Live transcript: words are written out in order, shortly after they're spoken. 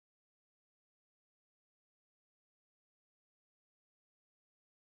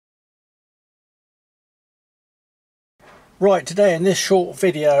Right, today in this short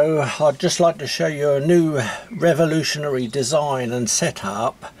video I'd just like to show you a new revolutionary design and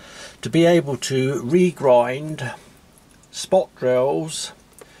setup to be able to regrind spot drills,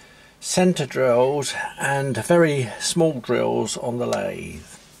 centre drills and very small drills on the lathe.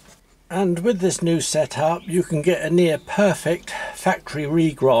 And with this new setup you can get a near perfect factory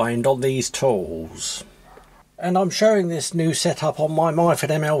regrind on these tools. And I'm showing this new setup on my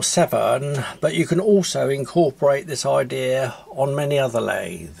Myford ML7, but you can also incorporate this idea on many other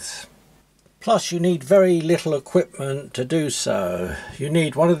lathes. Plus you need very little equipment to do so. You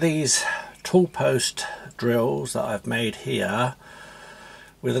need one of these tool post drills that I've made here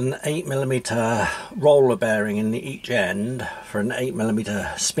with an 8mm roller bearing in each end for an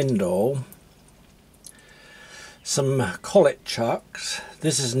 8mm spindle. Some collet chucks.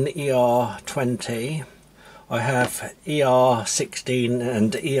 This is an ER20. I have ER16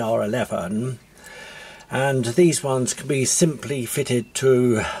 and ER11, and these ones can be simply fitted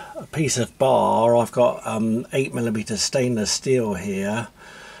to a piece of bar. I've got 8mm stainless steel here,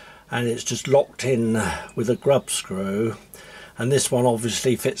 and it's just locked in with a grub screw, and this one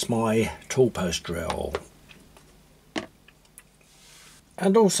obviously fits my tool post drill.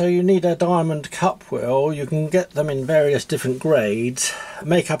 And also you need a diamond cup wheel. You can get them in various different grades.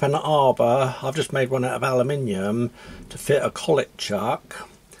 Make up an arbor. I've just made one out of aluminium to fit a collet chuck.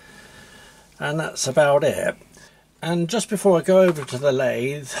 And that's about it. And just before I go over to the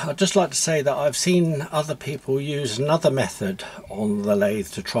lathe, I'd just like to say that I've seen other people use another method on the lathe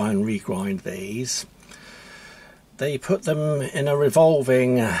to try and regrind these. They put them in a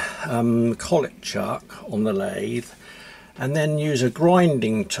revolving collet chuck on the lathe, and then use a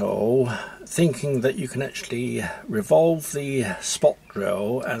grinding tool, thinking that you can actually revolve the spot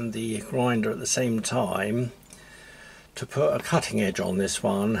drill and the grinder at the same time to put a cutting edge on this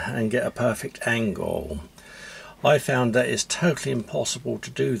one and get a perfect angle. I found that it's totally impossible to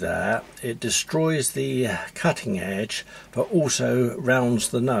do that. It destroys the cutting edge but also rounds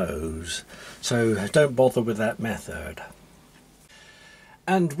the nose, so don't bother with that method.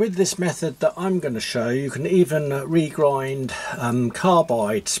 And with this method that I'm going to show, you can even regrind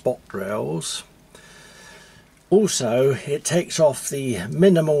carbide spot drills. Also, it takes off the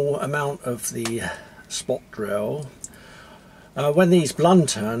minimal amount of the spot drill. When these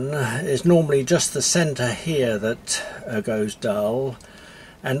blunten, it's normally just the centre here that goes dull,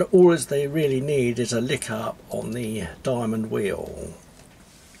 and all they really need is a lick up on the diamond wheel.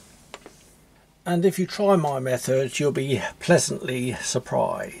 And if you try my method, you'll be pleasantly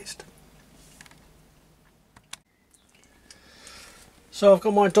surprised. So I've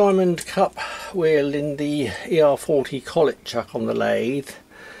got my diamond cup wheel in the ER40 collet chuck on the lathe,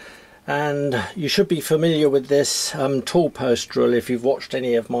 and you should be familiar with this tool post drill if you've watched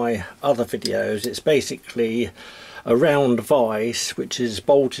any of my other videos. It's basically a round vise which is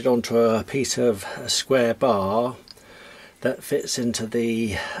bolted onto a piece of a square bar that fits into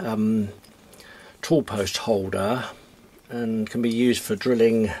the tool post holder and can be used for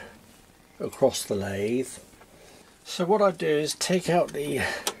drilling across the lathe. So what I do is take out the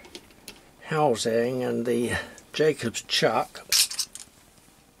housing and the Jacob's chuck,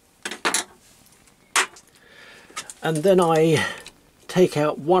 and then I take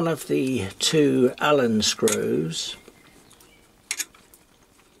out one of the two Allen screws,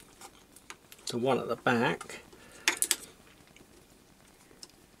 the one at the back,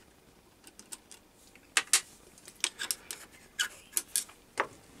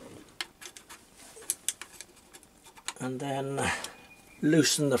 and then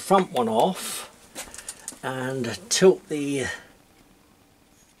loosen the front one off and tilt the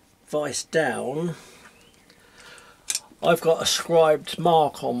vise down. I've got a scribed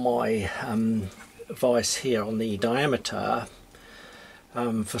mark on my vise here on the diameter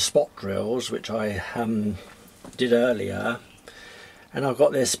for spot drills, which I did earlier, and I've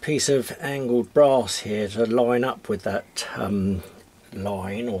got this piece of angled brass here to line up with that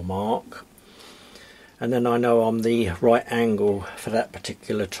line or mark, and then I know I'm the right angle for that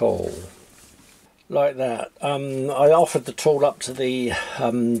particular tool. Like that. I offered the tool up to the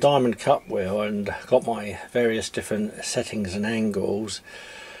diamond cup wheel and got my various different settings and angles,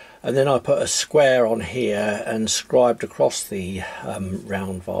 and then I put a square on here and scribed across the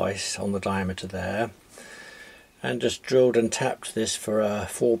round vise on the diameter there, and just drilled and tapped this for a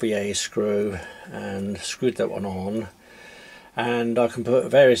 4BA screw and screwed that one on. And I can put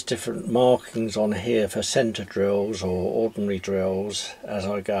various different markings on here for centre drills or ordinary drills as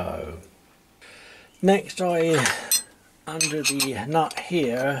I go. Next I undo the nut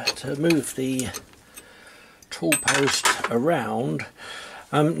here to move the tool post around.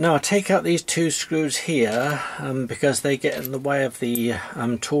 Now I take out these two screws here because they get in the way of the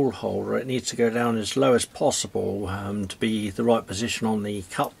tool holder. It needs to go down as low as possible to be the right position on the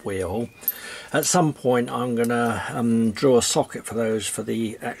cup wheel. At some point I'm going to drill a socket for those for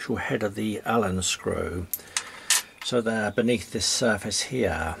the actual head of the Allen screw. So they're beneath this surface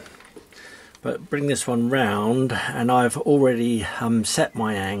here. But bring this one round, and I've already set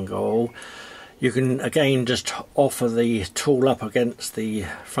my angle. You can again just offer the tool up against the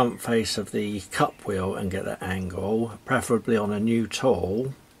front face of the cup wheel and get that angle, preferably on a new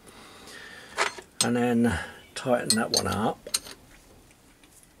tool, and then tighten that one up.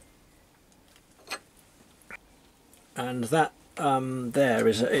 And that there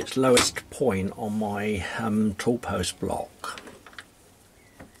is at its lowest point on my tool post block.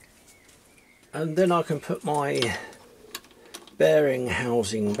 And then I can put my bearing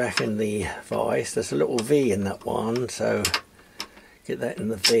housing back in the vise. There's a little V in that one, so get that in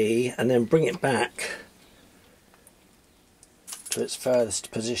the V, and then bring it back to its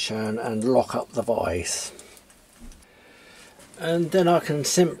furthest position and lock up the vise. And then I can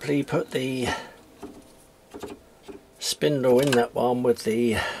simply put the spindle in that one with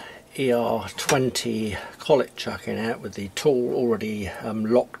the ER20 collet chuck in it, with the tool already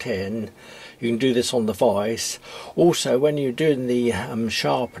locked in. You can do this on the vise. Also, when you're doing the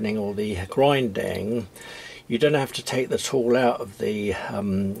sharpening or the grinding, you don't have to take the tool out of the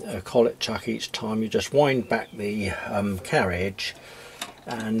collet chuck each time. You just wind back the carriage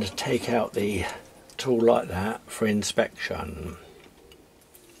and take out the tool like that for inspection.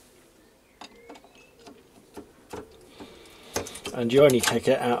 And you only take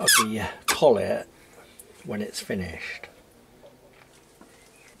it out of the collet when it's finished.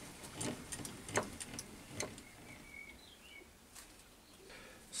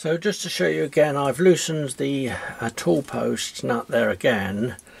 So just to show you again, I've loosened the tool post nut there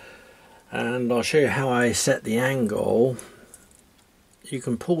again, and I'll show you how I set the angle. You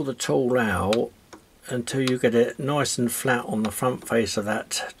can pull the tool out until you get it nice and flat on the front face of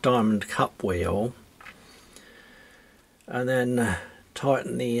that diamond cup wheel, and then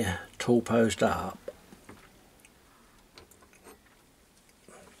tighten the tool post up.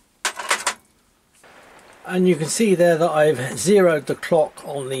 And you can see there that I've zeroed the clock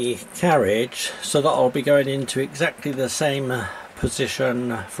on the carriage so that I'll be going into exactly the same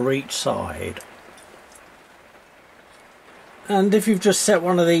position for each side. And if you've just set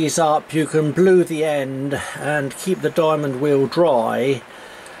one of these up, you can blue the end and keep the diamond wheel dry.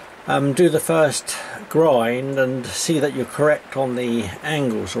 Do the first grind and see that you're correct on the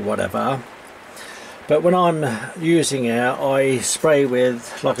angles or whatever. But when I'm using it, I spray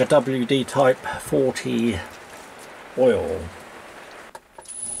with like a WD type 40 oil.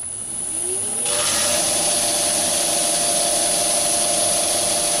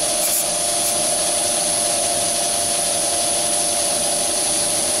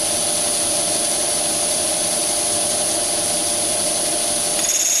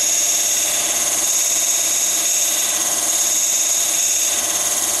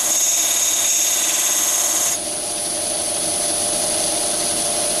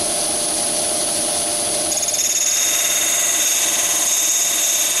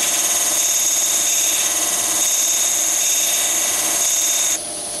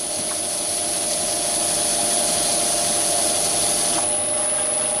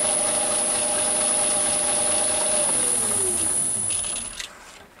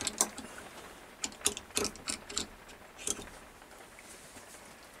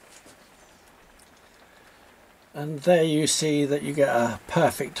 And there you see that you get a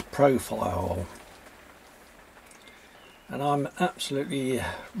perfect profile, and I'm absolutely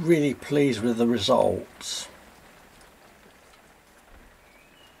really pleased with the results.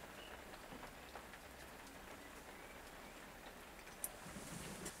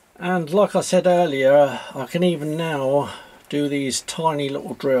 And like I said earlier, I can even now do these tiny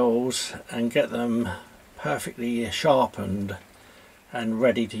little drills and get them perfectly sharpened and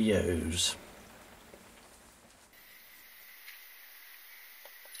ready to use.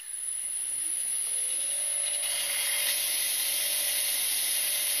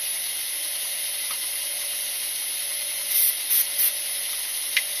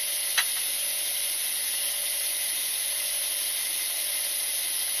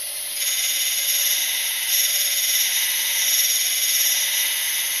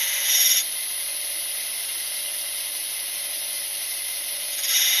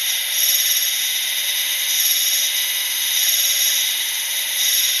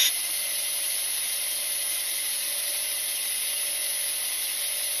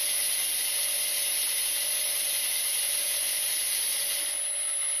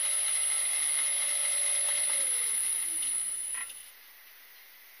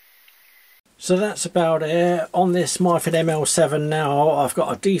 So that's about it. On this Myford ML7 now, I've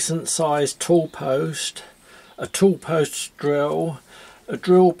got a decent sized tool post, a tool post drill, a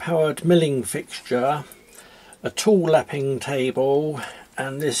drill powered milling fixture, a tool lapping table,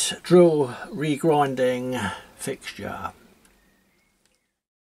 and this drill regrinding fixture.